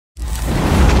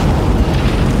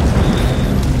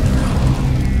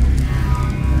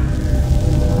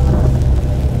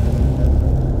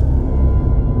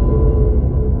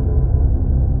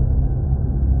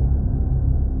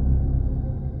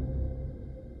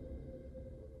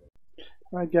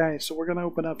Alright guys, so we're gonna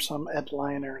open up some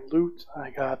headliner loot.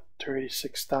 I got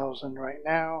 36,000 right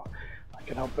now. I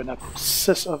can open up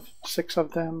six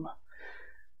of them.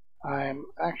 I'm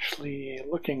actually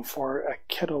looking for a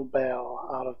kettlebell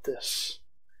out of this.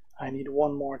 I need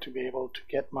one more to be able to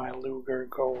get my Luger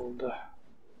gold.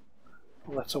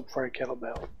 Let's hope for a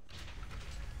kettlebell.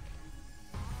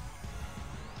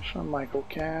 Shawn Michael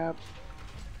cap.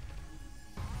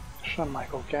 Shawn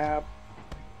Michael cap.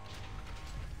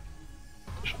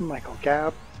 Shawn Michael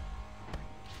cap.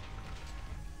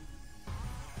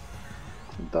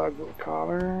 Dogwood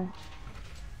collar.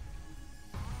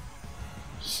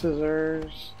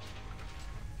 Scissors.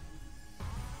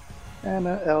 And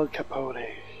a El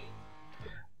Capote.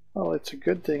 Well, it's a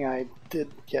good thing I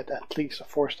did get at least a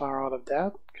 4-star out of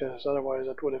that, because otherwise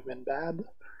it would have been bad.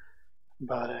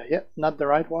 But yeah, not the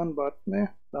right one, but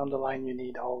down the line you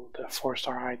need all the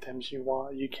 4-star items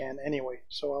you can anyway,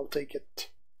 so I'll take it.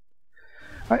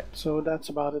 Alright, so that's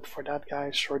about it for that,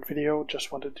 guys. Short video,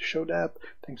 just wanted to show that.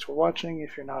 Thanks for watching.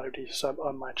 If you're not already sub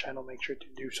on my channel, make sure to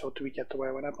do so to get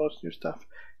aware when I post new stuff.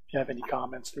 If you have any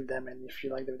comments, leave them, and if you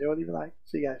like the video, leave a like.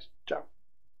 See you guys. Ciao.